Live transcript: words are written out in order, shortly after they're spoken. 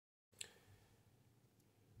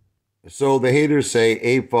So the haters say,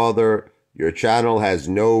 Apefather, your channel has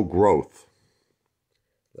no growth.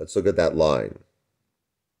 Let's look at that line.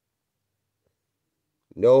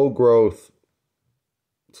 No growth.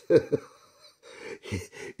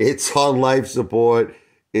 It's on life support.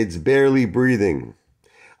 It's barely breathing.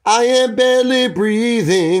 I am barely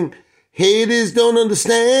breathing. Haters don't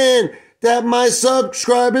understand that my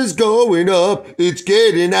subscribers going up. It's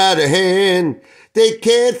getting out of hand. They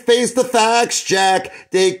can't face the facts, Jack.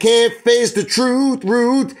 They can't face the truth,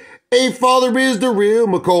 Ruth. Apefather is the real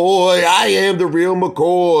McCoy. I am the real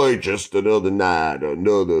McCoy. Just another night,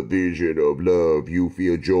 another vision of love. You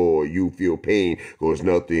feel joy, you feel pain, 'cause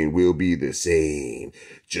nothing will be the same.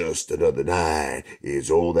 Just another night is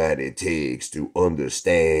all that it takes to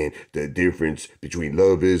understand the difference between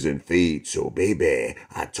lovers and fate. So baby,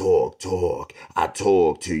 I talk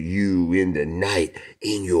to you in the night,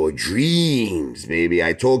 in your dreams, baby.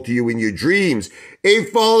 I talk to you in your dreams.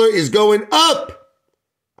 Apefather is going up.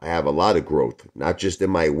 I have a lot of growth, not just in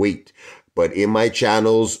my weight, but in my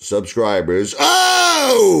channel's subscribers.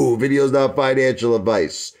 Oh! Video's not financial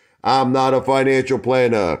advice. I'm not a financial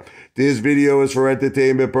planner. This video is for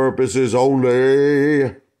entertainment purposes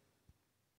only.